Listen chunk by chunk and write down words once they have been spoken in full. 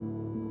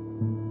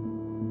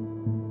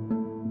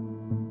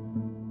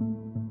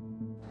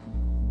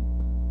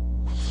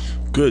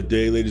Good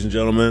day, ladies and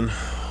gentlemen.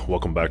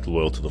 Welcome back to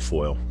Loyal to the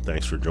Foil.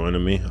 Thanks for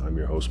joining me. I'm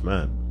your host,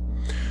 Matt.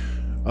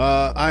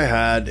 I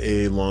had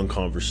a long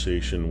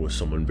conversation with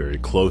someone very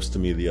close to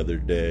me the other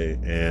day,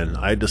 and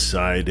I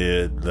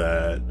decided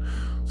that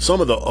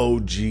some of the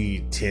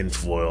OG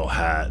tinfoil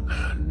hat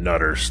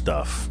nutter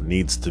stuff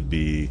needs to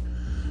be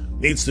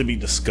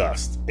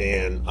discussed.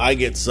 And I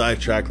get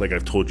sidetracked, like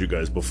I've told you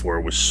guys before,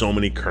 with so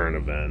many current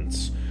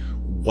events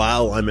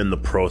while I'm in the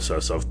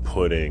process of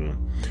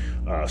putting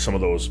some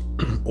of those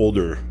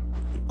older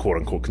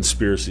quote-unquote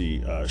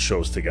conspiracy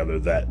shows together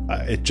that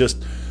I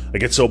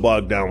get so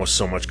bogged down with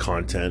so much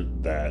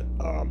content that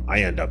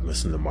I end up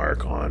missing the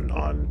mark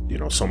on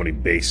so many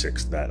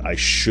basics that I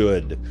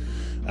should,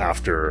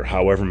 after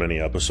however many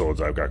episodes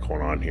I've got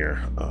going on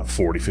here,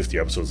 40, 50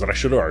 episodes, that I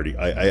should have already,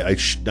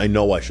 I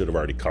know I should have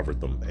already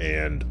covered them,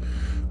 and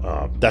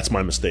that's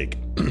my mistake.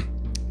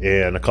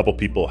 And a couple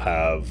people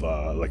have,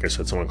 like I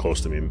said, someone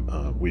close to me,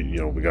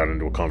 we got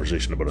into a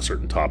conversation about a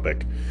certain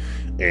topic,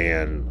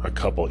 and a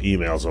couple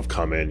emails have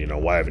come in,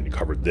 why haven't you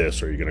covered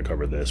this? Or are you going to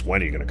cover this?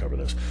 When are you going to cover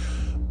this?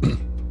 I'm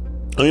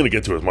going to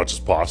get to as much as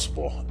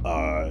possible.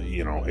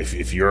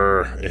 If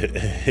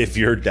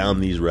you're down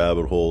these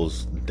rabbit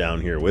holes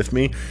down here with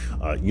me,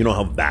 you know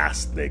how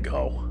vast they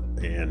go.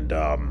 And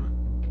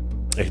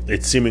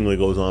it seemingly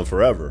goes on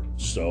forever.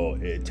 So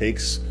it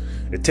takes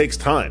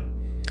time.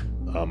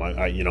 I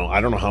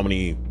don't know how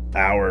many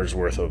hours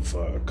worth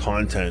of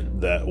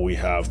content that we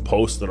have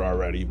posted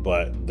already,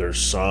 but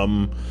there's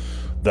some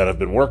that have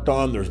been worked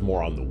on. There's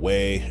more on the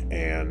way,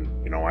 and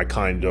I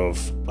kind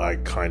of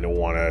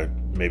want to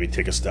maybe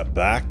take a step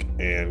back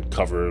and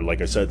cover,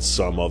 like I said,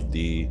 some of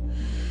the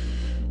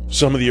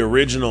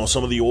original,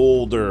 some of the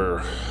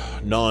older,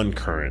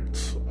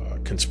 non-current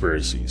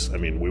conspiracies. I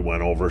mean, we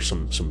went over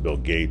some Bill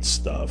Gates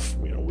stuff.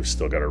 We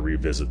still got to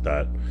revisit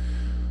that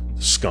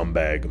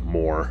scumbag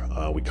more.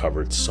 We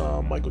covered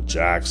some Michael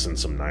Jackson,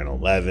 some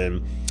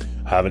 9/11.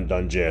 Haven't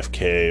done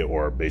JFK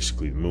or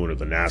basically the moon or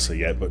the NASA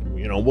yet, but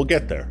we'll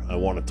get there. I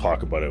want to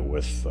talk about it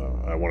with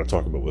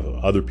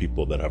other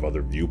people that have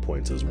other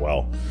viewpoints as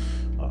well.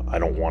 I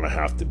don't want to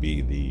have to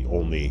be the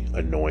only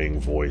annoying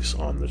voice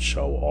on the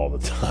show all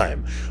the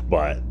time,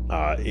 but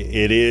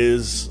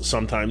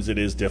sometimes it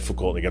is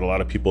difficult. I get a lot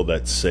of people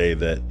that say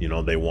that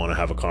they want to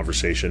have a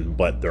conversation,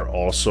 but they're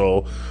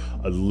also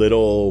a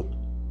little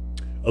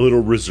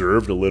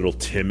reserved, a little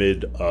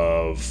timid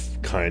of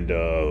kind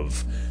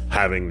of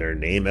having their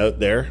name out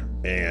there.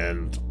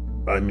 And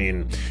I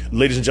mean,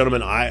 ladies and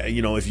gentlemen,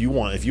 if you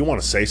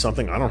want to say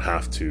something, I don't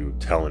have to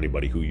tell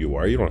anybody who you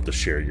are. You don't have to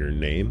share your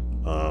name.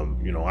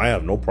 I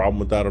have no problem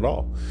with that at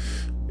all.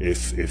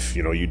 If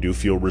you do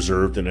feel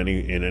reserved in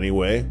any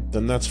way,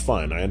 then that's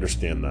fine. I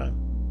understand that.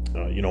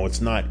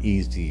 It's not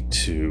easy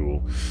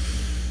to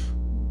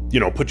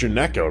put your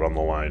neck out on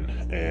the line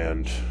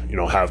and,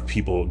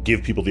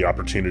 give people the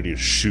opportunity to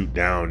shoot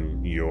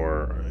down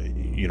your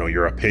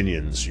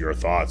opinions, your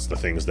thoughts, the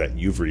things that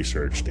you've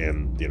researched,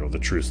 and, the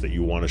truths that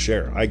you want to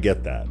share. I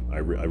get that. I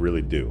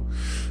really do.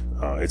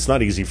 It's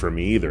not easy for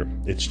me either.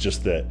 It's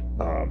just that,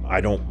 I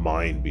don't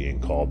mind being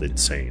called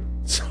insane.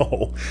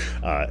 So,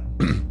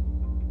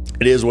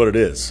 it is what it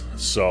is.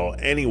 So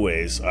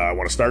anyways, I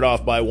want to start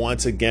off by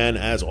once again,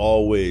 as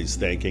always,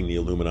 thanking the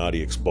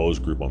Illuminati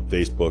Exposed group on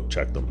Facebook.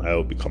 Check them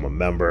out, become a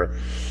member.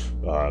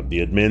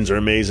 The admins are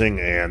amazing,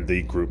 and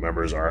the group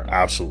members are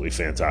absolutely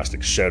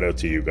fantastic. Shout out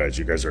to you guys.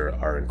 You guys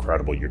are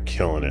incredible. You're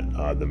killing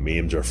it. The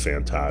memes are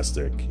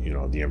fantastic.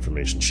 The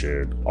information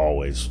shared,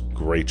 always.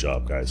 Great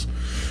job, guys.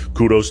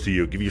 Kudos to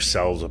you. Give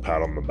yourselves a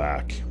pat on the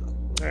back,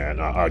 and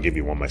I'll give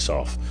you one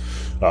myself.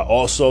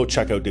 Also,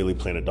 check out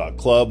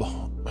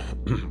dailyplanet.club.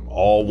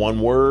 All one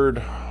word,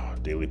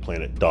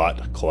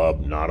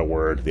 dailyplanet.club, not a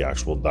word, the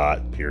actual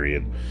dot,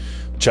 period.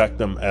 Check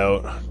them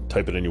out,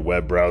 type it in your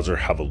web browser,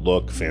 have a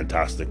look.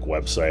 Fantastic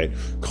website,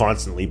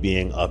 constantly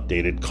being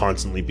updated,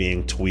 constantly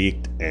being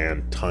tweaked,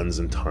 and tons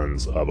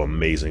of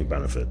amazing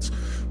benefits.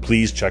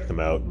 Please check them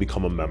out,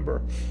 become a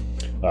member.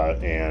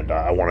 And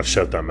I want to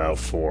shout them out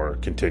for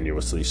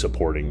continuously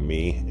supporting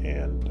me,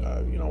 and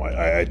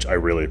I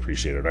really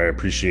appreciate it. I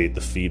appreciate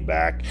the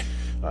feedback.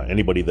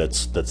 Anybody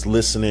that's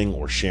listening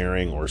or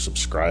sharing or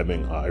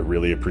subscribing, I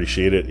really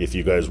appreciate it. If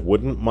you guys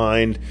wouldn't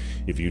mind,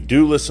 if you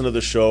do listen to the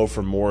show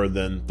for more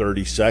than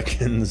 30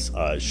 seconds,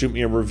 shoot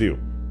me a review.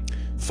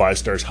 5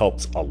 stars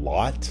helps a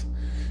lot,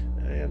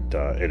 and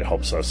it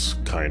helps us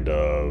kind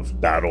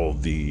of battle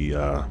the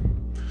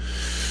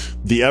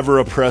ever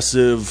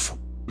oppressive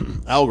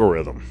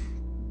algorithm.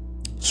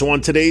 So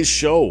on today's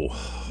show,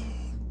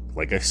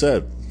 like I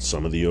said,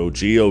 some of the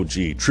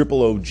OG,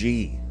 triple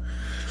OG,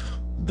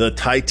 the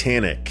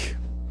Titanic.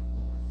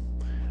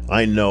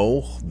 I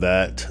know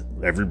that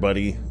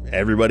everybody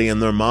and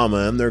their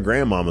mama and their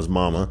grandmama's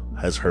mama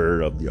has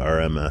heard of the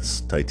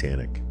RMS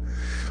Titanic.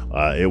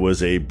 It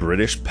was a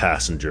British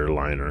passenger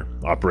liner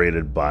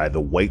operated by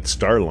the White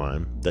Star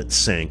Line that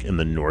sank in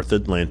the North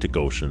Atlantic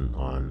Ocean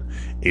on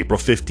April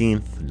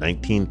 15th,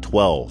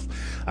 1912,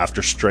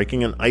 after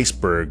striking an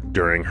iceberg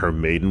during her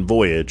maiden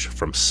voyage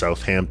from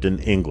Southampton,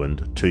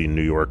 England to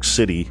New York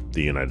City,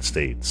 the United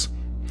States.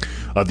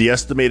 Of the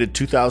estimated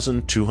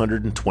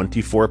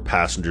 2,224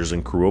 passengers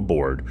and crew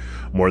aboard,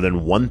 more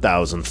than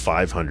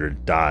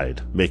 1,500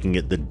 died, making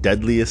it the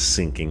deadliest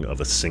sinking of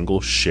a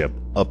single ship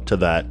up to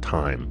that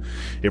time.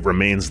 It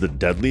remains the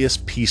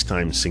deadliest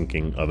peacetime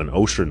sinking of an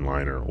ocean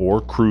liner or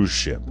cruise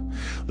ship.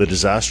 The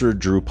disaster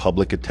drew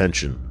public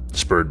attention,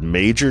 spurred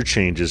major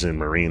changes in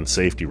marine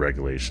safety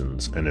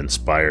regulations, and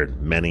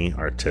inspired many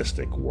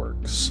artistic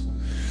works.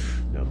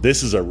 Now,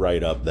 this is a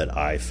write-up that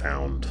I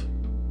found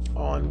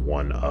on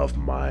one of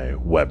my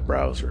web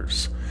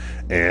browsers.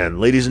 And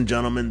ladies and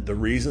gentlemen, the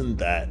reason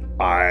that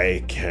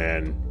I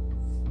can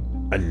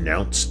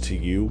announce to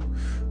you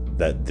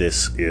that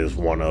this is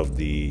one of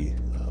the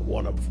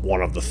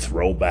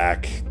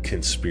throwback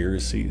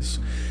conspiracies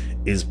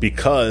is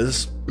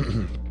because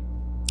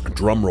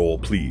drum roll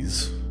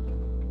please,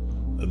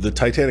 the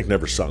Titanic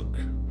never sunk.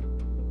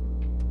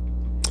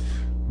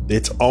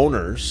 Its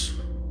owners,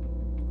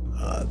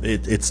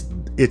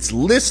 its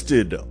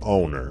listed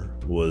owner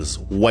was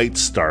White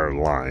Star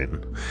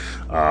Line.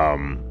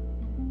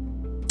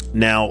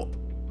 Now,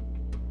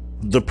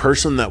 the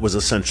person that was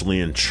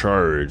essentially in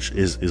charge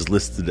is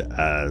listed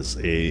as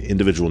a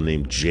individual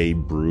named J.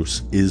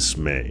 Bruce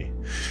Ismay.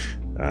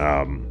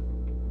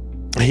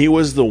 He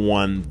was the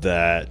one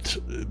that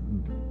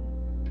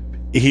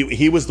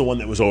he was the one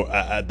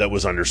that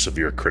was under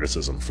severe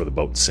criticism for the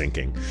boat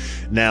sinking.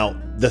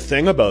 Now, the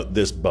thing about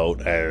this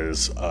boat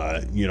is,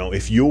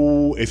 if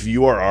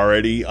you are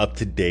already up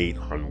to date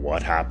on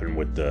what happened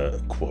with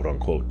the quote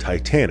unquote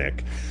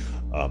Titanic,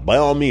 by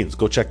all means,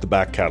 go check the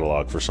back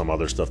catalog for some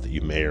other stuff that you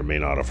may or may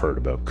not have heard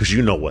about, because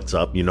you know what's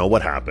up, you know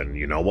what happened,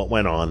 you know what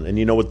went on, and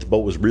you know what the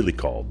boat was really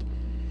called.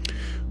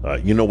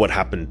 You know what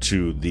happened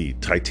to the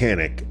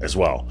Titanic as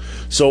well.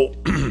 So.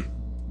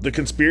 The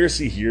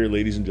conspiracy here,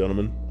 ladies and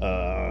gentlemen,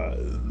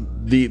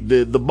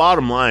 the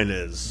bottom line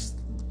is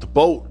the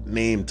boat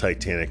named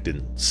Titanic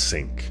didn't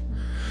sink.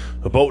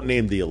 A boat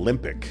named the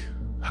Olympic,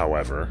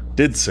 however,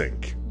 did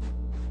sink.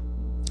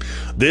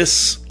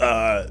 This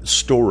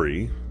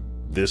story,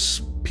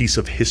 this piece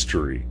of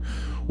history,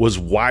 was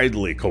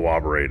widely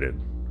corroborated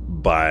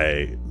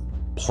by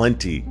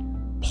plenty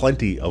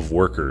of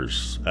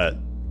workers at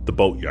the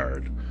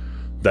boatyard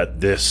that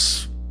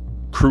this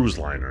cruise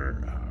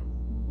liner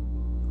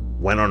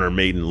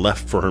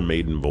left for her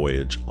maiden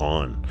voyage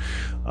on.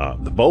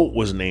 The boat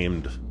was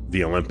named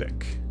the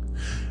Olympic,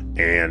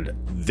 and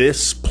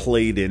this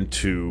played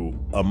into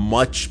a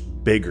much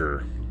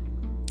bigger,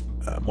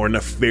 more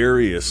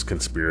nefarious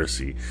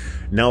conspiracy.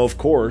 Now, of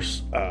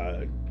course,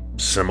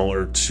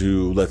 similar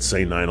to, let's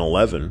say,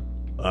 9/11,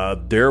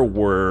 there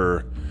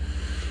were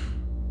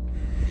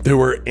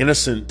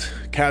innocent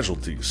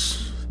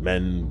casualties,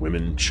 men,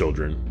 women,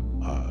 children.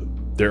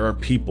 There are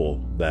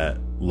people that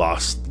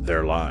lost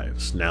their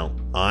lives. Now,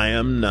 I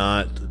am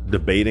not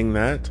debating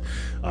that.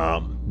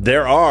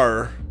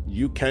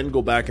 You can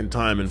go back in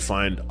time and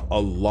find a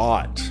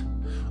lot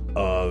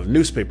of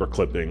newspaper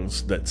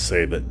clippings that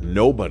say that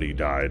nobody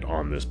died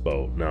on this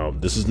boat. Now,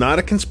 this is not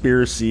a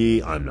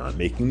conspiracy. I'm not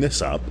making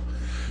this up.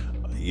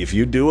 If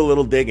you do a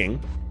little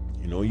digging,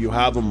 you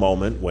have a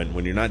moment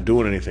when you're not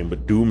doing anything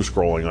but doom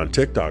scrolling on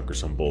TikTok or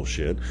some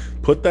bullshit,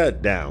 put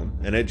that down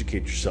and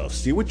educate yourself.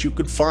 See what you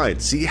could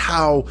find. See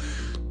how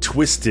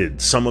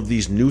twisted some of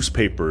these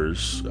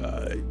newspapers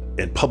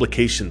and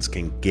publications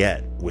can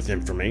get with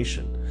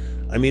information.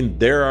 I mean,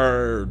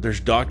 there's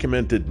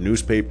documented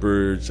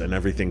newspapers and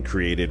everything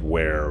created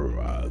where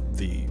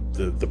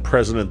the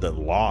president that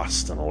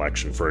lost an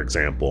election, for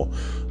example,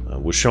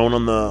 was shown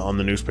on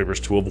the newspapers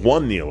to have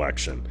won the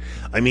election.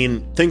 I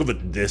mean, think of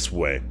it this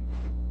way.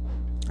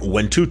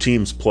 When two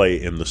teams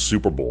play in the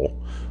Super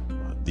Bowl,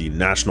 the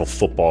National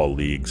Football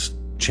League's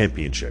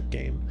championship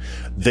game,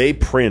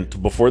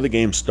 before the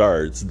game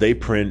starts, they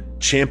print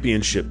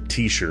championship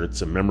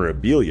t-shirts and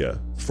memorabilia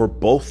for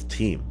both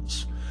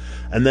teams.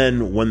 And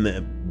then when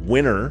the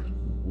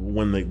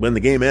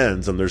game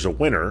ends and there's a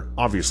winner,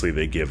 obviously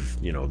they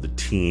give, the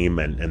team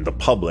and the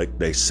public,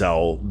 they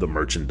sell the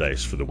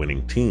merchandise for the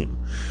winning team.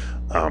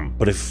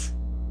 But if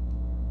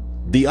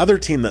the other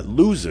team that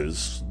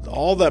loses,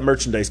 all that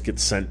merchandise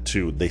gets sent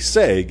to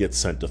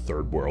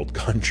third world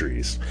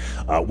countries,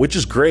 which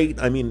is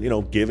great. I mean,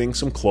 giving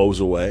some clothes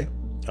away,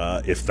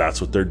 if that's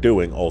what they're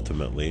doing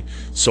ultimately,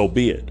 so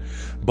be it.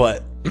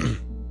 But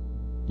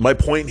my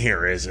point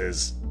here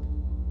is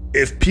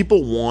if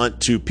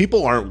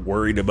people aren't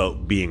worried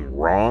about being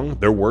wrong,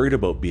 they're worried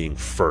about being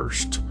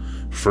first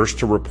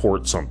to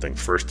report something,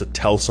 first to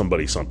tell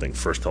somebody something,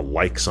 first to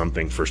like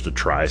something, first to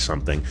try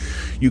something.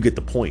 You get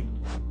the point.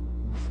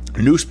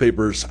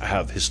 Newspapers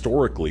have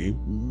historically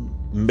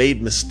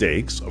made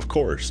mistakes, of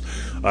course.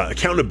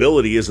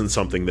 Accountability isn't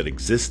something that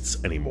exists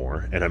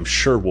anymore, and I'm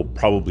sure will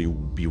probably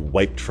be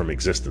wiped from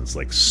existence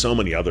like so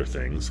many other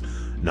things.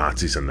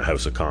 Nazis in the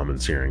House of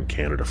Commons here in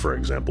Canada, for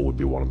example, would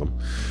be one of them.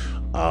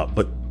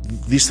 But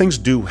these things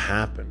do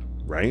happen,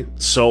 right?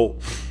 So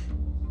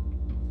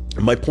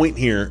my point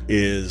here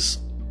is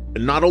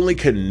not only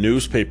can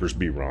newspapers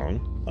be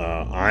wrong,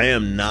 I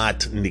am not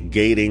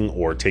negating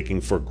or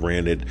taking for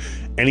granted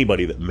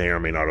anybody that may or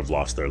may not have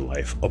lost their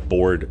life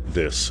aboard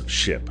this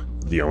ship,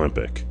 the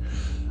Olympic.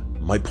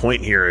 My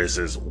point here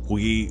is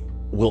we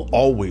will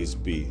always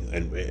be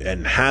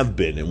and have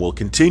been and will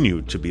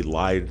continue to be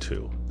lied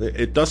to.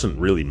 It doesn't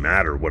really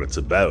matter what it's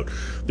about.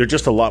 They're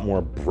just a lot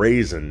more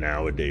brazen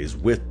nowadays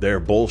with their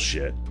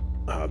bullshit.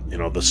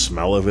 The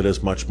smell of it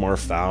is much more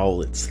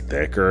foul. It's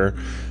thicker.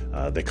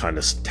 They kind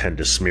of tend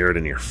to smear it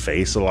in your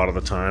face a lot of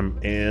the time.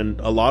 And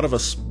a lot of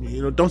us,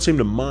 don't seem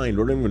to mind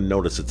or don't even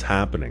notice it's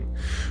happening.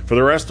 For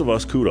the rest of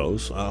us,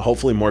 kudos.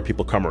 Hopefully more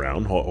people come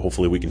around.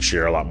 Hopefully we can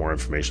share a lot more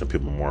information and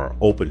people are more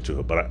open to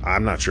it. But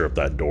I'm not sure if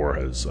that door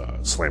has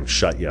slammed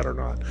shut yet or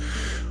not.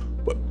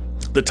 But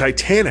the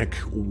Titanic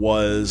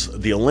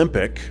the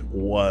Olympic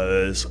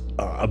was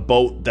a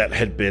boat that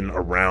had been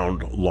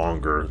around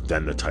longer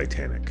than the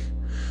Titanic.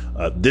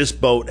 This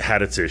boat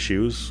had its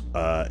issues.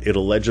 It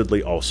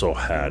allegedly also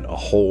had a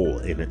hole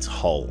in its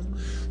hull.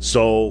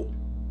 So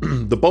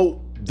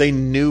they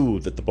knew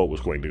that the boat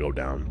was going to go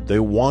down. They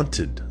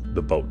wanted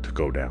the boat to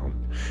go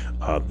down.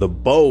 The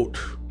boat,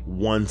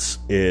 once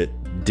it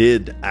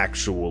did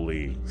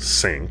actually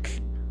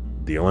sink,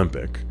 the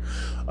Olympic,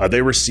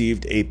 they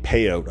received a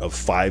payout of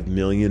 $5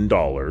 million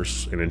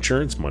in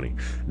insurance money.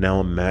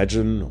 Now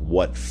imagine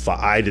what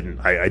I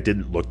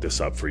didn't look this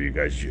up for you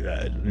guys.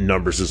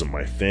 Numbers isn't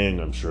my thing.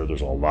 I'm sure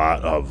there's a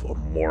lot of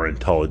more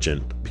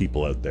intelligent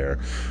people out there,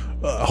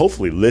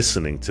 hopefully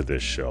listening to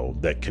this show,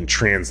 that can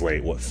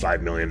translate what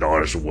 $5 million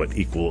would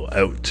equal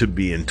out to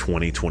be in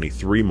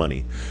 2023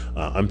 money.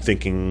 I'm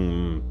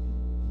thinking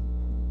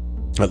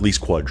at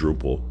least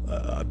quadruple,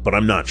 but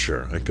I'm not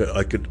sure. I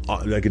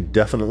could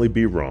definitely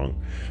be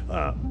wrong.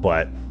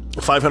 But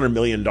 $500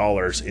 million in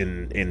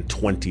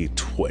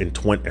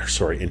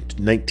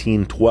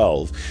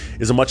 1912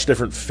 is a much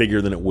different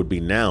figure than it would be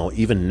now.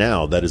 Even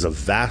now, that is a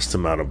vast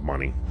amount of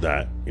money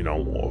that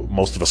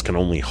most of us can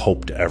only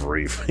hope to ever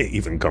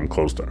even come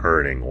close to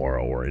earning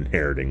or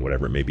inheriting,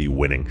 whatever it may be,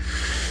 winning.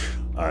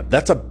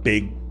 That's a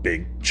big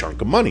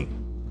chunk of money.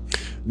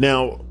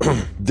 Now,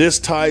 this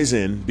ties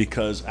in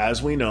because,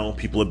 as we know,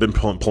 people have been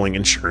pulling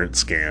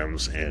insurance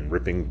scams and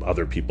ripping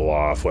other people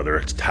off, whether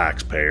it's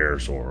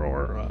taxpayers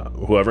or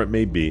whoever it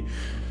may be,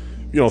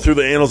 through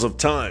the annals of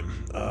time.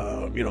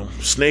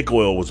 Snake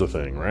oil was a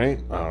thing, right?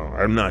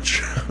 I'm not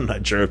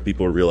sure if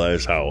people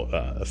realize how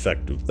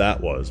effective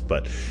that was,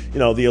 but the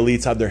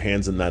elites had their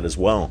hands in that as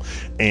well,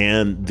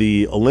 and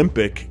the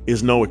Olympic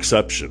is no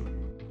exception.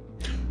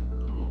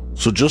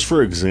 So, just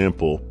for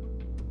example,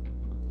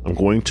 I'm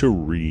going to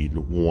read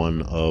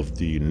one of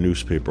the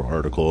newspaper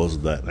articles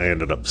that I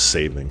ended up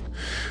saving.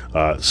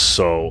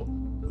 So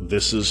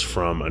this is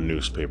from a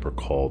newspaper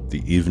called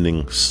The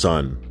Evening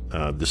Sun.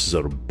 This is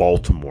out of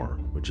Baltimore,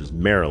 which is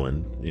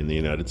Maryland in the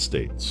United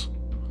States.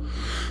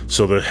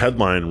 So the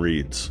headline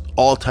reads,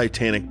 "All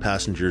Titanic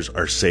passengers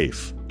are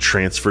safe,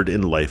 transferred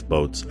in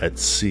lifeboats at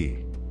sea."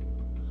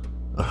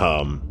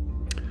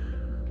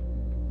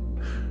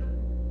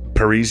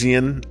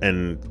 Parisian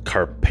and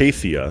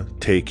Carpathia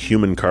take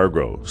human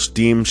cargo.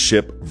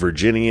 Steamship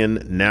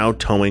Virginian now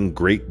towing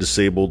great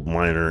disabled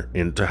liner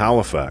into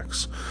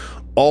Halifax.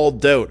 All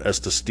doubt as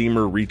to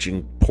steamer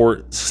reaching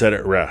port set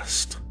at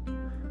rest.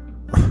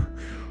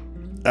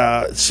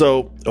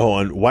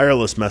 And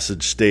wireless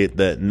message state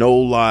that no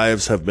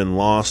lives have been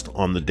lost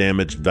on the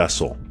damaged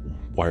vessel.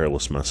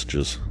 Wireless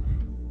messages.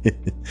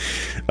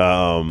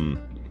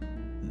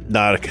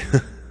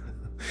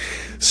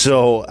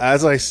 So,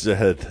 as I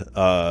said,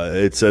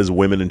 it says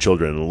women and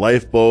children in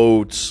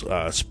lifeboats,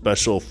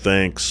 special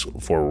thanks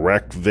for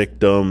wreck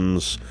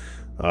victims.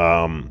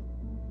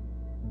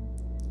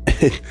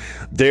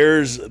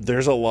 There's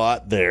a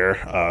lot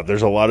there.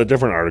 There's a lot of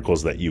different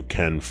articles that you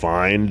can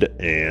find.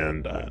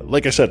 And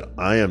like I said,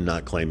 I am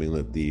not claiming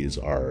that these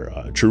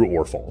are true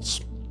or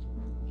false.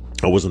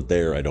 I wasn't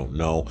there. I don't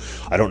know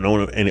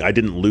any. I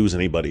didn't lose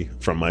anybody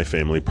from my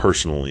family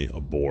personally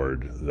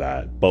aboard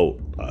that boat,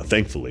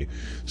 thankfully.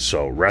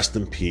 So rest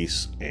in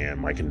peace,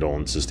 and my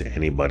condolences to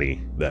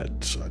anybody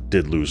that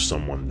did lose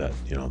someone that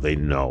they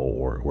know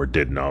or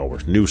did know or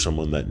knew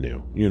someone that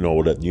knew. You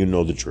know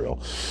the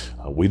drill.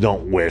 We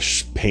don't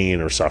wish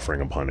pain or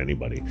suffering upon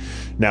anybody.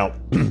 Now,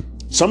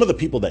 some of the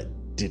people that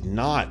did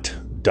not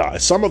die.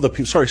 Some of the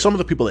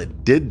people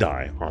that did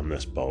die on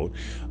this boat,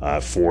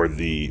 for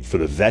the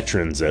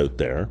veterans out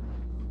there,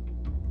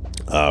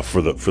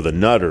 for the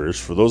nutters,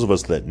 for those of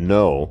us that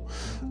know,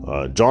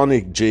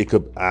 Johnny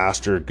Jacob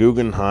Astor,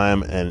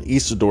 Guggenheim, and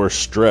Isidore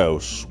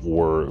Strauss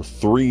were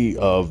three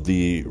of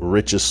the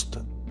richest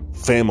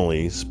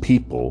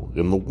people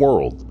in the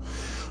world.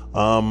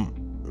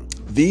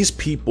 These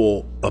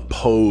people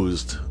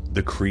opposed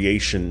the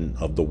creation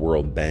of the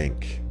World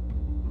Bank.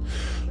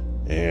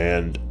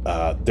 And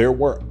there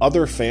were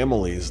other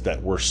families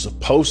that were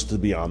supposed to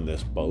be on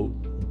this boat,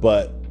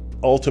 but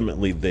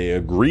ultimately they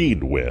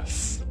agreed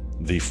with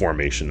the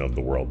formation of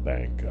the World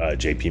Bank.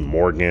 J.P.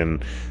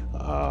 Morgan,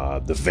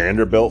 the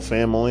Vanderbilt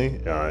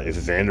family, if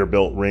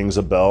Vanderbilt rings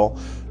a bell,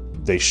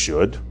 they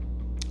should.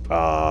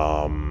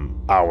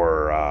 our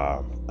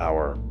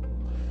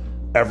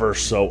ever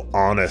so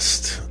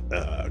honest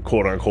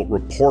quote unquote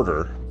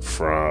reporter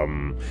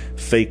from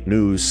fake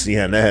news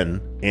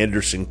CNN,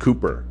 Anderson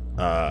Cooper.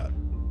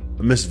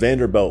 Miss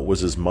Vanderbilt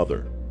was his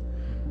mother.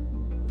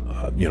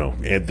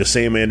 And the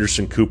same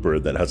Anderson Cooper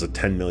that has a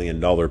 $10 million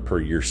per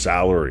year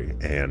salary,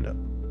 and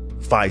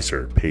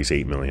Pfizer pays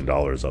 $8 million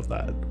of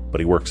that, but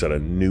he works at a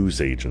news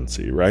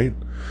agency, right?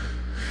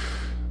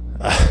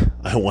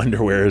 I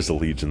wonder where his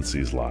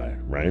allegiances lie,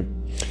 right?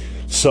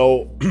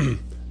 So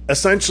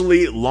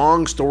essentially,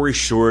 long story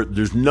short,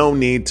 there's no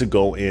need to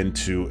go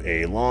into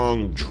a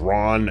long,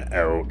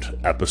 drawn-out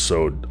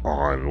episode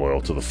on Loyal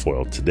to the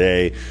Foil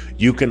today.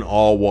 You can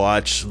all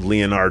watch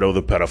Leonardo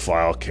the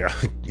Pedophile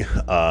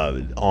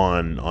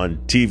on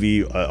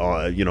TV,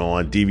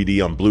 on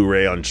DVD, on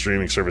Blu-ray, on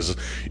streaming services.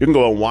 You can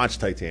go and watch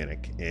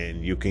Titanic,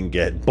 and you can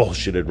get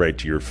bullshitted right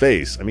to your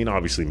face. I mean,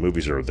 obviously,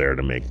 movies are there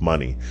to make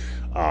money.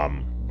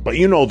 But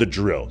you know the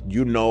drill.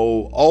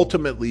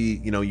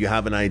 Ultimately, you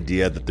have an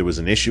idea that there was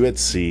an issue at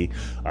sea.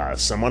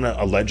 Someone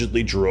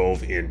allegedly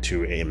drove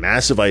into a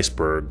massive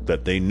iceberg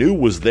that they knew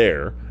was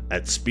there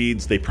at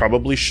speeds they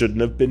probably shouldn't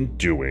have been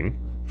doing.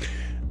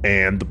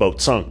 And the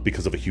boat sunk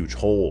because of a huge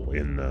hole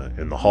in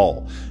the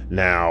hull.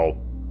 Now,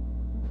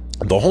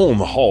 the hole in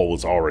the hull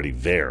was already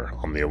there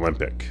on the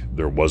Olympic.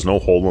 There was no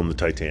hole on the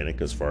Titanic,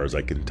 as far as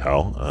I can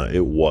tell.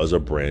 It was a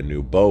brand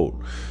new boat.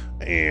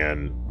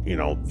 And,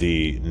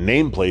 the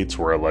nameplates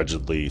were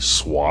allegedly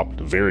swapped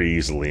very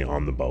easily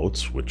on the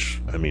boats,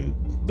 which, I mean,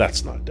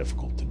 that's not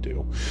difficult to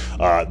do.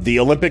 The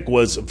Olympic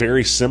was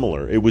very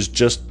similar. It was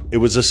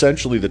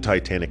essentially the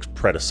Titanic's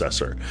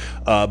predecessor,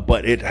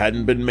 but it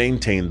hadn't been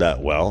maintained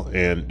that well.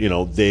 And,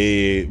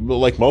 they,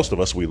 like most of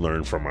us, we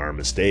learn from our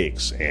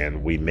mistakes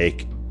and we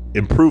make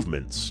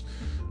improvements,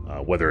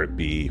 whether it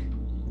be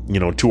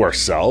to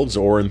ourselves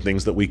or in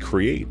things that we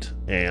create.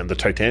 And the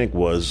Titanic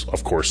was,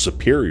 of course,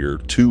 superior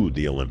to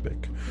the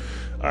Olympic.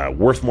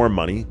 Worth more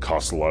money,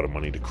 costs a lot of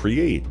money to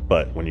create,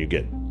 but when you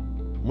get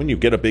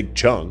a big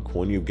chunk,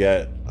 when you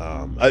get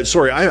I said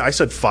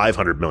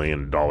 $500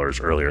 million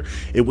earlier.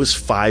 It was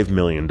 $5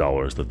 million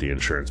that the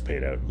insurance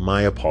paid out.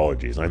 My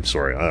apologies. I'm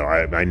sorry.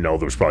 I know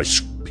there's probably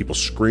people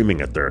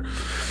screaming at their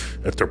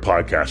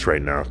podcast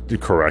right now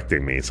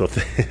correcting me. So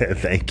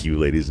thank you,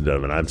 ladies and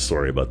gentlemen. I'm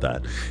sorry about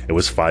that. It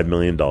was $5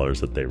 million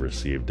that they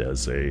received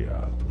as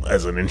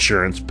an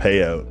insurance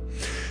payout.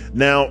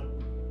 Now,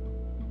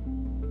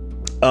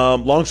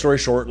 long story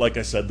short, like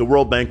I said, the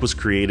World Bank was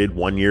created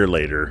 1 year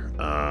later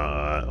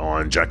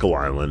on Jekyll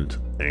Island,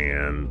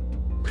 and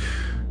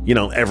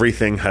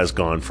everything has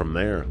gone from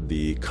there.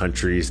 The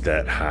countries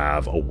that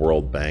have a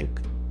World Bank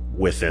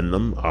within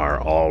them are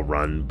all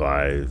run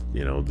by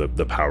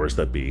the powers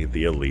that be,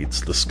 the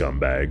elites, the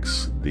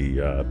scumbags, the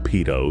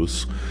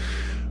pedos.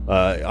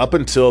 Up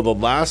until the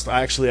last,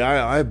 actually,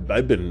 I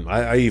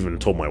even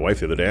told my wife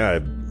the other day,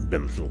 I've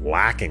been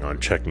lacking on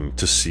checking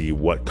to see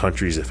what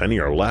countries, if any,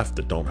 are left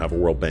that don't have a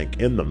World Bank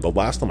in them. The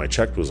last time I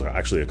checked was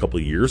actually a couple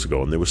of years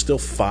ago, and there was still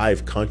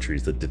 5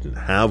 countries that didn't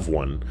have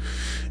one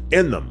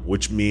in them,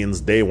 which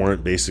means they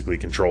weren't basically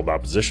controlled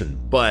opposition.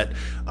 But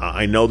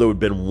I know there would have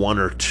been 1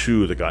 or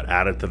 2 that got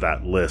added to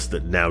that list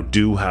that now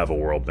do have a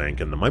World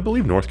Bank in them. I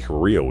believe North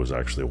Korea was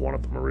actually one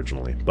of them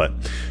originally. But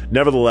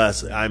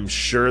nevertheless, I'm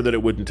sure that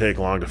it wouldn't take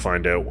long to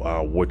find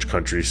out which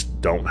countries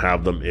don't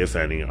have them, if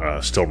any,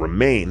 still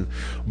remain.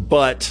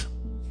 But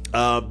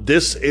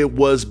it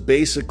was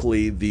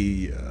basically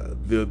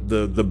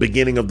the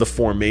beginning of the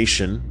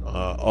formation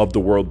of the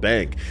World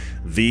Bank.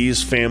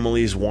 These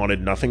families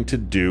wanted nothing to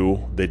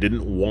do. They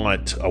didn't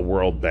want a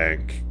World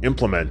Bank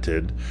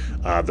implemented.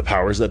 The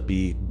powers that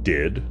be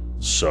did.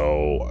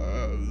 So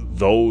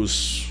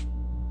those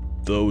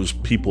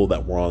people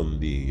that were on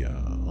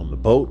the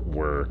boat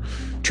were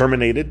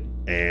terminated,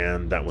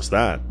 and that was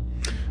that.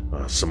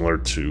 Similar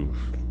to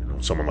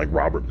someone like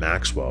Robert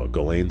Maxwell,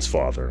 Ghislaine's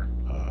father.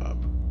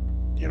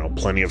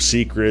 Plenty of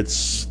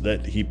secrets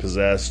that he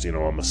possessed, a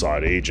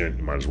Mossad agent.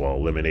 You might as well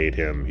eliminate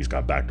him. He's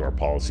got backdoor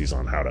policies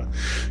on how to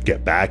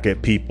get back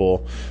at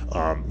people.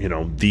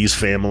 These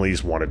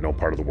families wanted no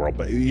part of the world,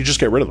 but you just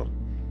get rid of them,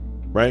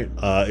 right?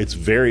 It's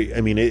very,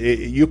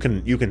 you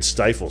can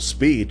stifle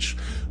speech,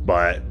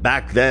 but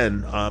back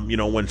then,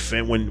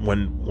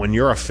 when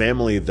you're a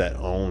family that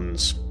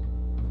owns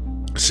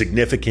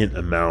significant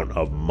amount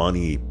of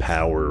money,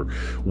 power,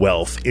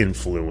 wealth,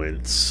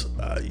 influence,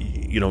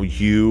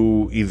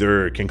 you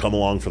either can come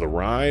along for the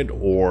ride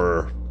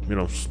or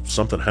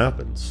something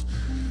happens.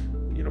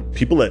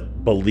 People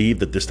that believe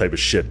that this type of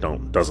shit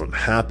doesn't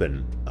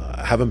happen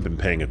haven't been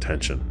paying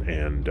attention,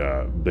 and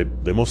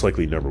they most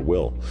likely never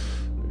will.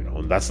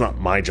 And that's not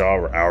my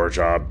job or our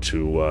job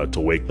to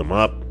wake them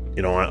up.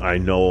 I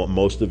know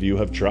most of you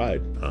have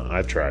tried.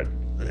 I've tried.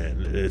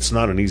 And it's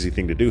not an easy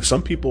thing to do.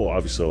 Some people,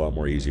 obviously, a lot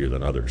more easier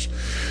than others.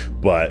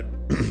 But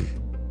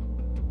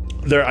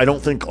I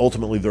don't think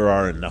ultimately there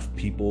are enough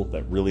people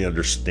that really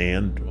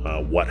understand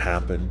what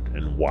happened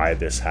and why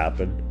this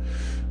happened.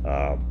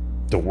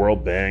 the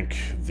World Bank,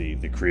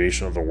 the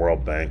creation of the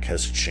World Bank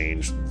has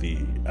changed the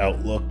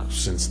outlook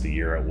since the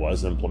year it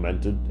was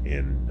implemented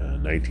in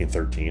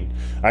 1913.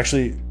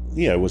 Actually,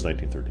 yeah, it was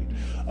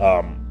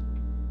 1913.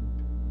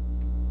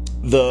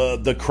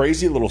 The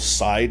crazy little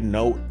side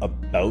note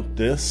about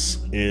this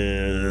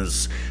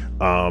is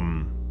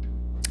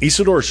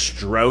Isidor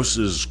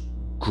Straus's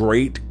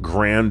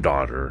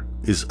great-granddaughter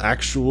is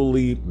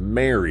actually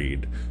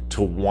married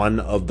to one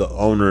of the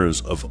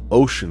owners of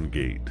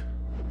OceanGate.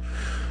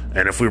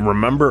 And if we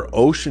remember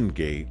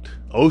OceanGate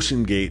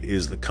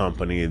is the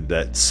company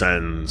that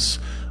sends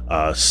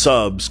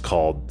subs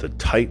called the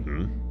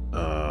Titan.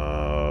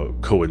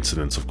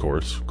 Coincidence, of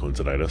course,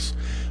 coinciditis.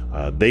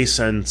 They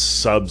send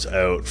subs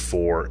out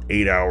for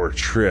 8-hour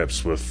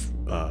trips with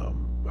 12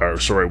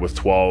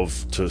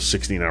 to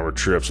 16-hour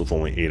trips with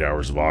only 8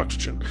 hours of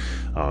oxygen.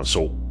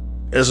 So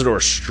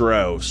Isidor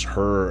Straus,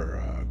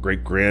 her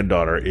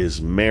great-granddaughter,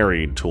 is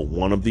married to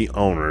one of the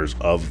owners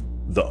of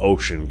the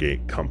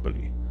OceanGate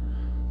company.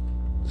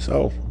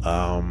 So,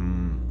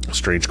 a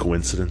strange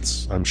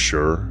coincidence, I'm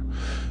sure.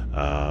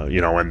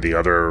 And the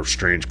other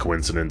strange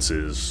coincidence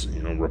is,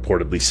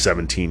 reportedly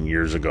 17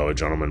 years ago, a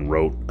gentleman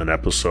wrote an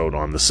episode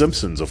on The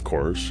Simpsons, of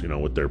course,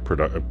 with their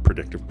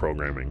predictive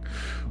programming,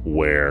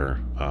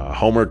 where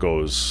Homer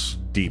goes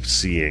deep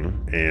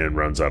seeing and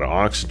runs out of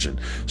oxygen.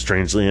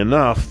 Strangely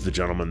enough, the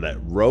gentleman that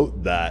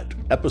wrote that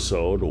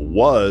episode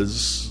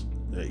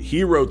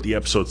he wrote the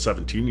episode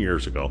 17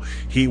 years ago.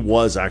 He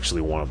was actually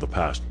one of the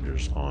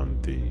passengers on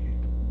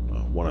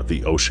one of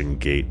the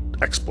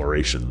OceanGate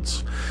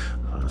explorations.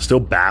 Still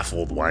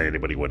baffled why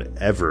anybody would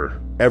ever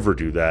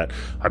do that.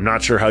 I'm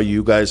not sure how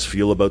you guys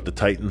feel about the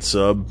Titan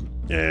sub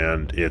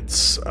and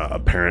its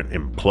apparent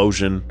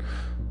implosion,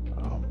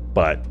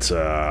 but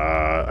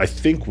I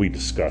think we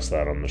discussed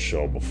that on the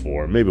show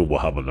before. Maybe we'll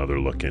have another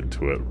look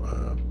into it,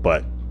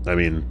 but I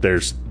mean,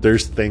 there's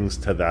things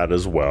to that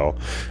as well.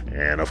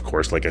 And of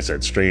course, like I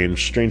said,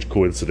 strange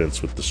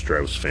coincidence with the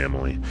Strauss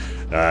family.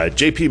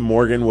 JP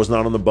Morgan was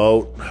not on the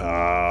boat.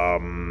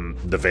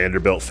 The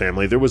Vanderbilt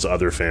family. There was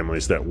other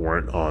families that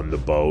weren't on the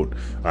boat.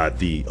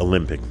 The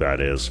Olympic, that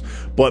is.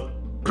 But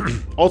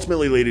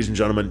ultimately, ladies and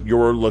gentlemen,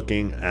 you're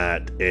looking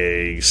at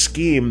a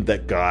scheme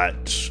that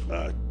got,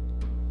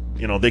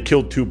 they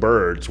killed two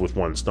birds with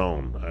one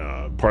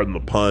stone. Pardon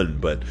the pun,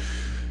 but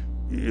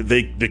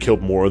they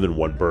killed more than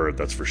one bird,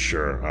 that's for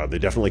sure. They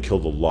definitely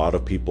killed a lot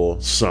of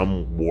people.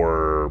 Some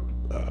were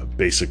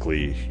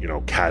basically,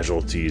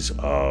 casualties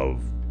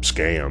of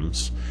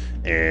scams,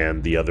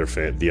 and the other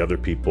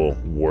people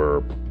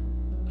were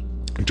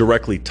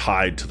directly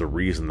tied to the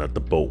reason that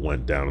the boat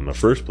went down in the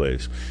first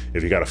place.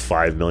 If you got a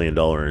 $5 million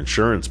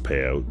insurance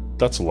payout,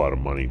 that's a lot of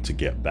money to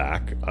get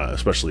back,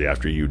 especially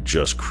after you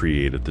just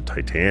created the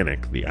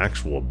Titanic, the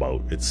actual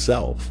boat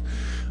itself.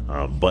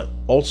 But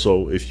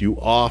also, if you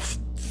off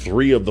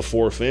 3 of the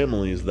 4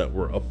 families that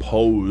were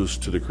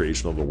opposed to the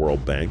creation of the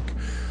World Bank,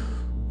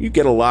 you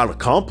get a lot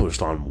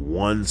accomplished on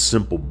one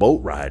simple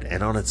boat ride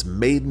and on its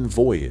maiden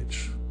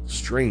voyage.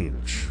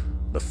 Strange.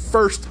 The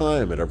first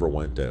time it ever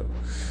went out.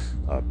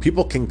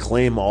 People can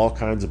claim all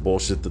kinds of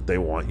bullshit that they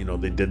want.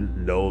 They didn't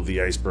know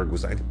the iceberg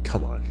was...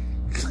 Come on.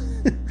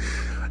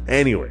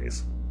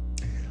 Anyways,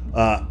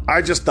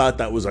 I just thought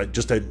that was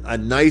just a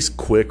nice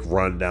quick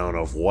rundown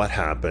of what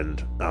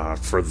happened.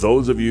 For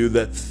those of you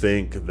that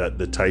think that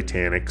the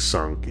Titanic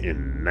sunk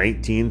in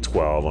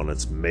 1912 on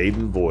its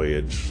maiden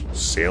voyage,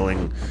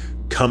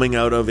 coming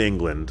out of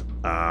England,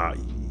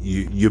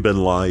 you've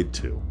been lied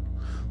to.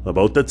 The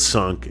boat that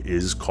sunk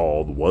was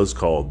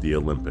called the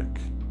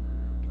Olympic.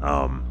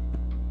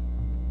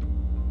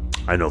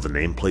 I know the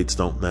nameplates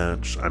don't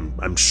match.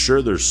 I'm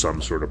sure there's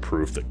some sort of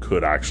proof that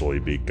could actually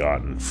be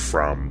gotten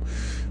from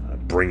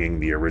bringing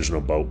the original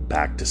boat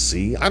back to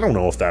sea. I don't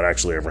know if that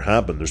actually ever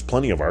happened. There's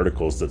plenty of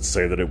articles that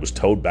say that it was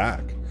towed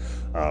back.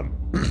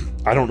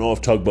 I don't know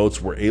if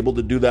tugboats were able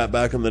to do that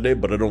back in the day,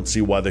 but I don't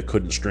see why they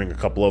couldn't string a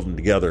couple of them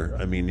together.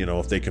 I mean,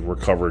 if they can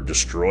recover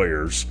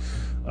destroyers,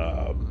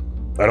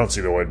 I don't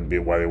see why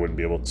they wouldn't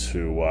be able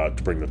to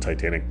bring the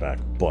Titanic back.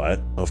 But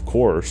of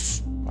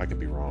course, I could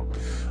be wrong.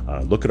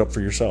 Look it up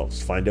for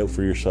yourselves. Find out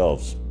for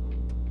yourselves.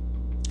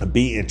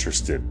 Be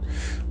interested.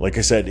 Like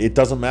I said, it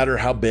doesn't matter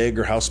how big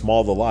or how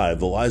small the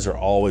lies are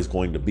always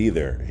going to be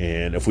there.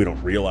 And if we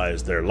don't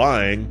realize they're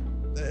lying,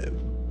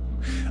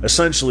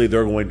 essentially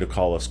they're going to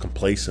call us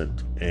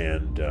complacent,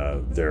 and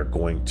they're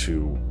going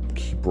to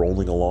keep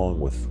rolling along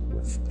with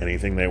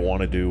anything they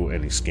want to do,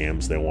 any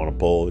scams they want to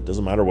pull. It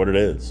doesn't matter what it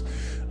is.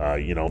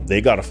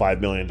 They got a $5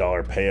 million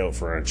payout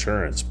for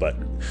insurance, but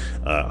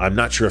I'm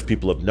not sure if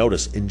people have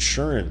noticed,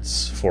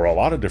 insurance for a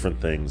lot of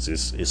different things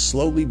is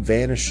slowly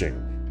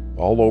vanishing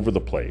all over the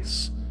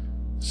place.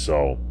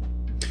 So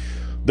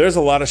there's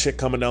a lot of shit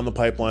coming down the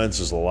pipelines.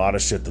 There's a lot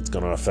of shit that's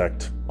going to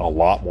affect a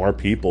lot more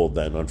people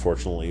than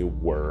unfortunately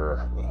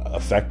were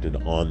affected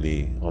on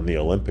the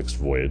Olympics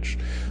voyage.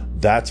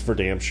 That's for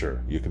damn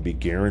sure. You can be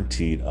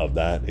guaranteed of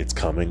that. It's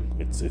coming.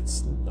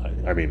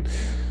 I mean,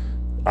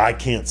 I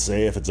can't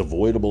say if it's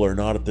avoidable or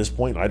not at this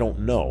point. I don't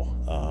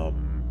know.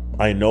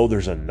 I know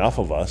there's enough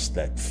of us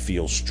that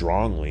feel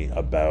strongly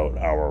about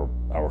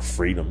our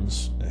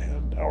freedoms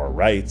and our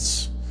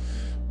rights,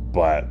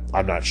 but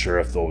I'm not sure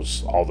if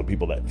all the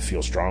people that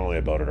feel strongly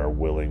about it are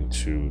willing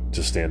to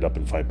stand up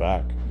and fight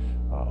back.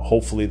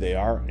 Hopefully they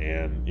are,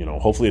 and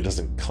hopefully it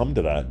doesn't come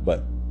to that.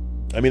 But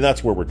I mean,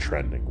 that's where we're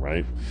trending,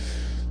 right?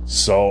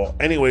 So,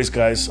 anyways,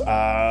 guys,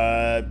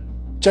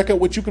 check out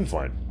what you can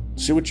find.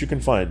 See what you can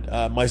find.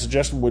 My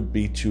suggestion would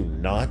be to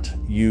not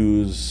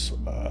use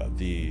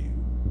the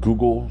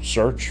Google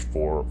search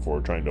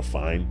for trying to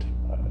find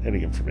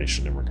any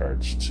information in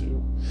regards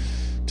to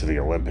the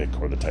Olympic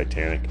or the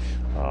Titanic.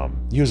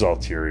 Use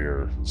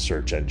ulterior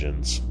search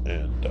engines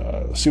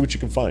and see what you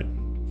can find.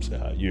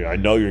 I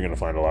know you're going to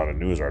find a lot of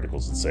news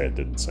articles that say it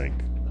didn't sink.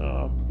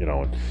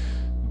 And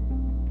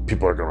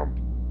people are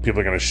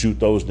going to shoot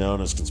those down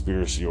as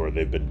conspiracy, or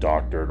they've been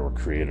doctored or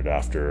created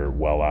after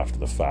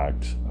the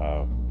fact.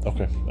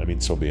 Okay, I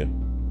mean, so be it.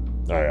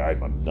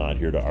 I'm not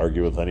here to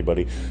argue with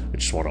anybody. I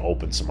just want to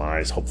open some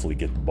eyes, hopefully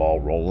get the ball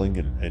rolling,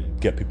 and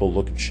get people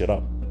looking shit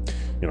up.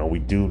 We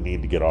do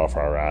need to get off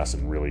our ass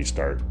and really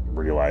start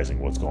realizing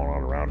what's going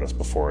on around us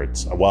before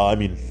it's... Well, I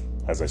mean,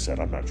 as I said,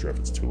 I'm not sure if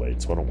it's too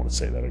late, so I don't want to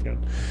say that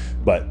again.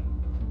 But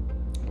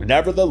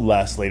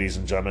nevertheless, ladies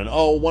and gentlemen,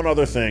 one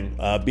other thing,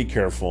 be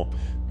careful.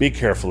 Be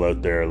careful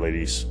out there,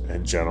 ladies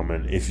and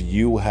gentlemen. If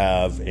you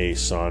have a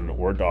son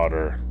or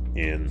daughter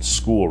in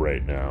school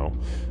right now,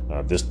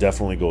 this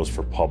definitely goes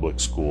for public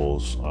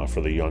schools,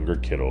 for the younger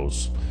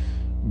kiddos.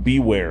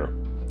 Beware.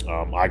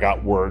 I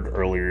got word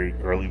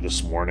early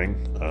this morning,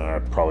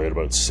 probably at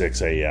about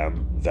 6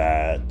 a.m.,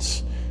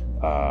 that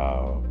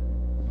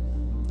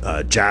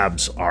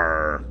jabs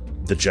are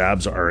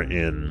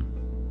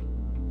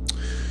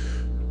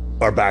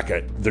back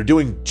at. They're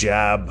doing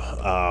jab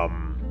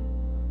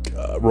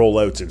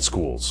rollouts in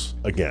schools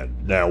again.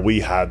 Now, we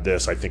had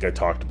this, I think I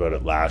talked about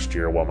it last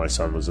year while my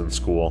son was in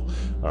school.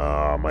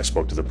 I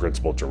spoke to the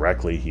principal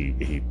directly.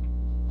 He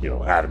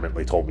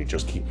adamantly told me,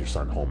 just keep your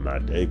son home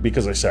that day,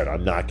 because I said,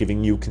 I'm not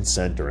giving you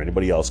consent or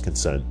anybody else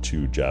consent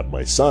to jab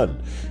my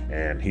son.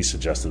 And he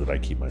suggested that I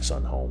keep my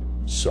son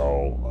home.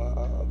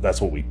 So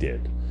that's what we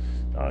did.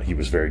 He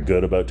was very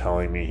good about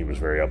telling me. He was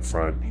very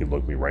upfront. He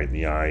looked me right in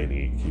the eye, and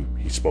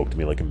he spoke to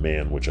me like a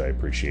man, which I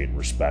appreciate and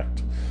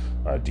respect.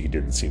 He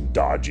didn't seem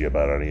dodgy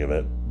about any of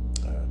it.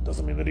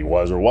 Doesn't mean that he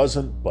was or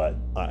wasn't, but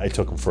I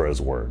took him for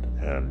his word.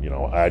 And,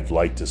 I'd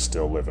like to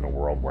still live in a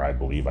world where I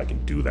believe I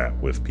can do that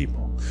with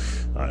people.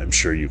 I'm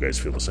sure you guys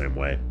feel the same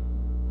way.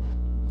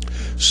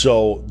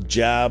 So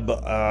jab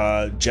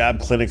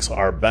clinics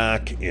are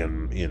back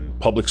in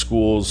public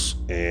schools,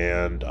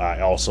 and I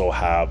also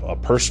have a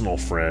personal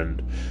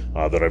friend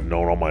that I've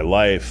known all my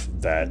life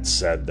that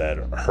said that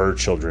her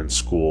children's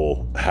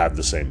school had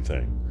the same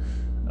thing.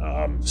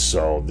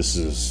 So this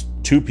is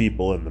two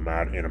people in a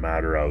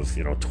matter of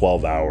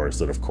 12 hours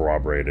that have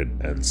corroborated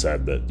and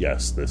said that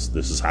yes, this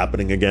is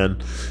happening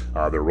again.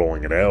 They're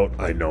rolling it out.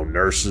 I know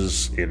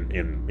nurses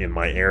in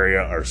my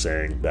area are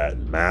saying that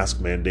mask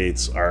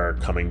mandates are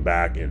coming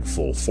back in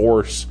full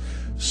force.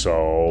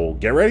 So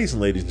get ready,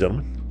 ladies and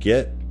gentlemen.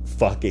 Get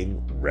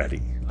fucking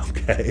ready.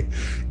 Okay,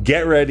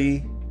 get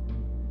ready.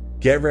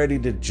 Get ready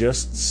to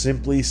just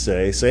simply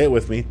say it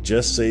with me.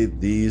 Just say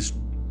these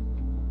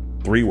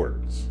 3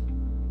 words.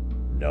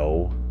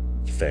 No,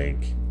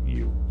 thank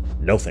you.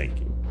 No, thank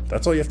you.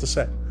 That's all you have to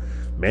say.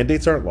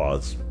 Mandates aren't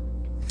laws.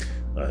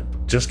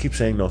 Just keep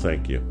saying no,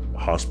 thank you.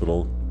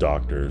 Hospital,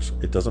 doctors,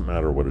 it doesn't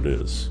matter what it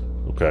is.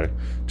 Okay?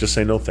 Just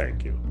say no,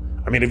 thank you.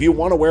 I mean, if you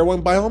want to wear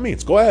one, by all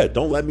means, go ahead.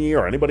 Don't let me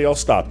or anybody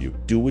else stop you.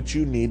 Do what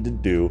you need to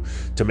do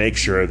to make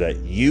sure that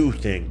you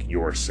think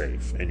you're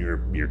safe and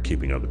you're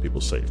keeping other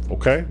people safe.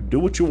 Okay? Do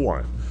what you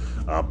want.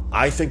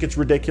 I think it's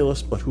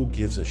ridiculous, but who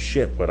gives a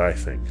shit what I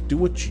think? Do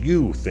what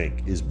you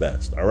think is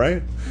best, all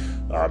right?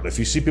 If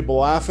you see people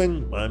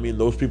laughing, I mean,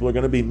 those people are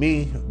going to be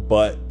me,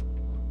 but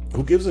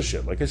who gives a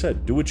shit? Like I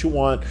said, do what you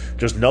want.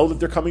 Just know that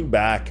they're coming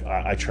back.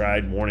 I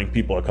tried warning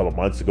people a couple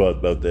months ago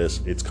about this.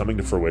 It's coming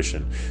to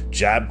fruition.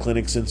 Jab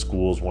clinics in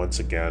schools once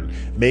again.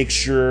 Make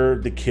sure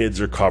the kids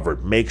are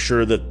covered. Make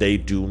sure that they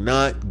do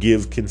not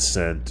give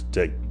consent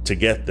to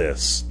get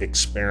this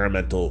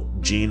experimental,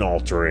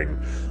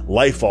 gene-altering,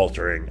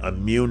 life-altering,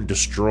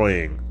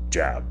 immune-destroying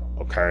jab,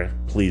 okay?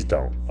 Please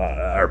don't.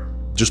 Or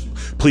just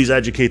please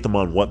educate them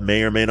on what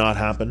may or may not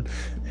happen,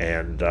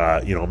 and,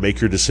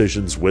 make your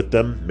decisions with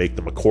them. Make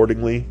them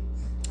accordingly.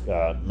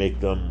 Make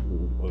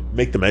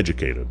them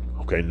educated,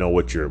 okay? Know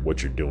what you're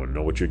doing.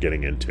 Know what you're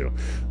getting into.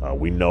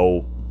 We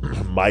know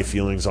my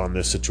feelings on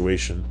this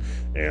situation,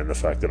 and the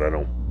fact that I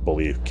don't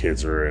believe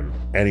kids are in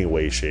any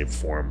way, shape,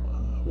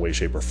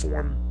 or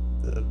form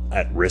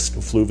at risk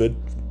of fluvid.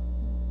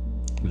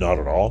 Not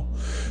at all.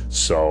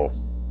 So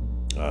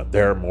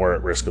they're more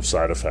at risk of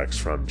side effects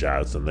from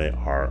jabs than they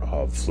are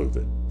of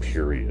fluvid,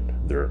 period.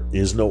 There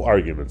is no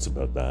arguments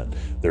about that.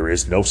 There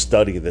is no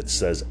study that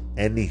says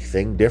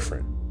anything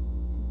different.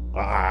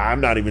 I'm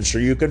not even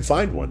sure you can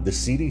find one. The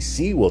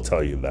CDC will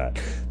tell you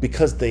that,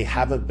 because they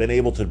haven't been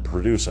able to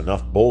produce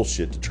enough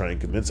bullshit to try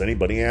and convince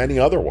anybody any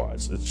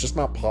otherwise. It's just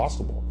not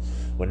possible.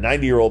 when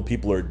 90-year-old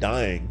people are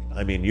dying,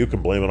 I mean, you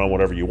can blame it on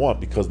whatever you want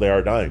because they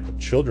are dying. But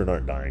children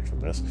aren't dying from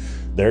this.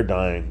 They're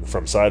dying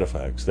from side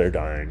effects. They're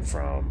dying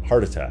from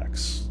heart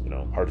attacks. You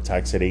know, heart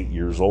attacks at 8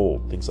 years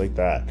old, things like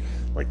that.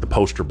 Like the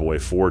poster boy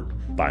for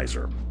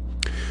Pfizer.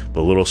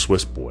 The little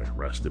Swiss boy,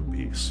 rest in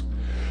peace.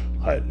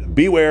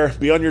 Beware,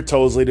 be on your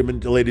toes,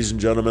 ladies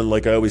and gentlemen.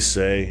 Like I always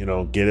say, you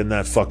know, get in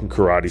that fucking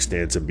karate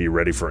stance and be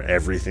ready for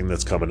everything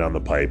that's coming down the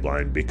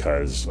pipeline,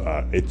 because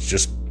it's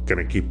just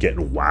gonna keep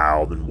getting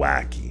wild and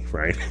wacky,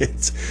 right?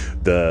 It's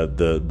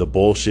the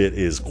bullshit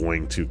is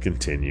going to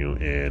continue,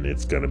 and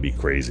it's gonna be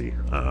crazy.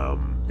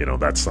 You know,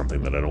 that's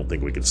something that I don't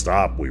think we can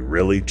stop. We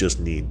really just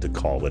need to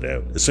call it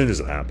out as soon as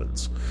it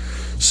happens.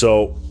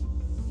 So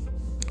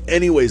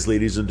anyways,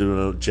 ladies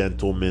and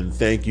gentlemen,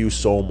 thank you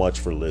so much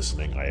for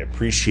listening. I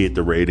appreciate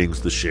the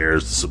ratings, the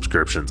shares, the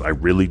subscriptions. I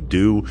really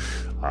do.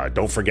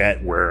 Don't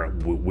forget,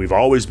 we've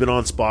always been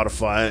on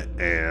Spotify,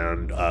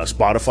 and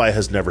Spotify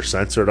has never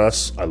censored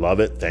us. I love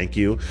it. Thank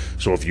you.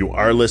 So if you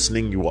are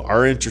listening, you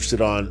are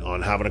interested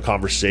on having a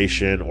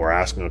conversation or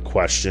asking a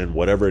question,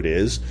 whatever it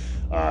is,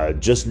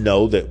 just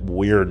know that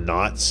we're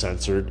not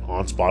censored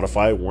on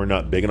Spotify. We're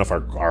not big enough.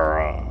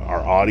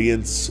 Our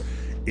audience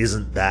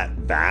isn't that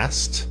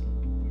vast.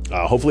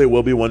 Hopefully it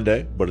will be one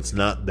day, but it's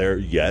not there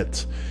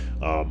yet.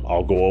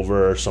 I'll go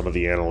over some of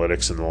the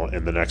analytics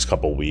in the next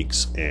couple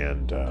weeks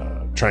and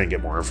try and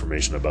get more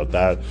information about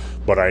that.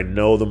 But I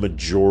know the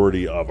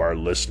majority of our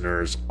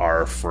listeners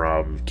are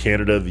from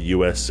Canada, the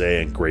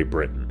USA, and Great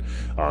Britain.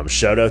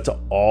 Shout out to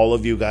all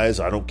of you guys.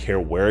 I don't care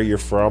where you're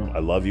from. I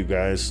love you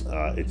guys.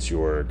 It's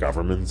your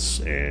governments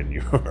and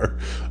your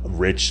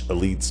rich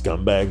elite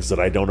scumbags that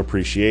I don't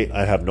appreciate.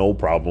 I have no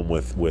problem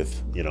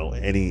with you know,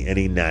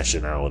 any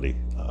nationality.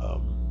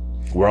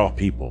 We're all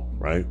people,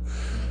 right?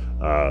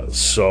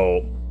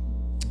 So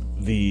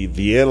the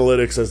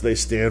analytics as they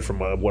stand from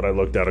what I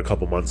looked at a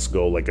couple months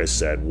ago, like I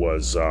said,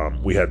 was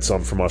we had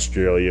some from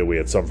Australia, we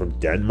had some from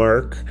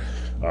Denmark,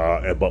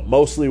 but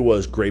mostly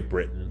was Great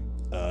Britain,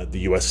 the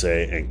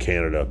USA, and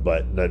Canada.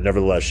 But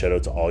nevertheless, shout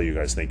out to all you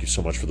guys. Thank you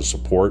so much for the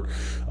support.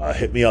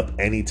 Hit me up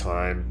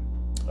anytime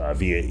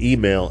via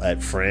email at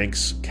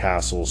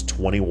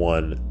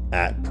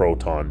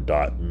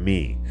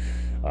frankscastles21@proton.me.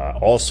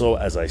 Also,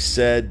 as I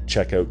said,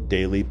 check out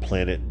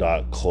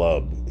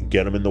dailyplanet.club.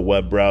 Get them in the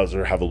web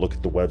browser. Have a look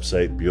at the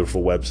website.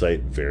 Beautiful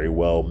website. Very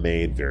well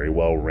made. Very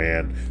well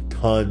ran.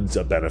 Tons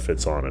of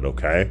benefits on it,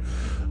 okay?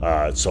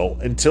 So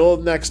until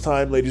next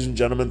time, ladies and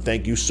gentlemen,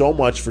 thank you so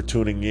much for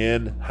tuning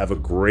in. Have a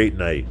great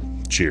night.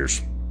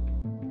 Cheers.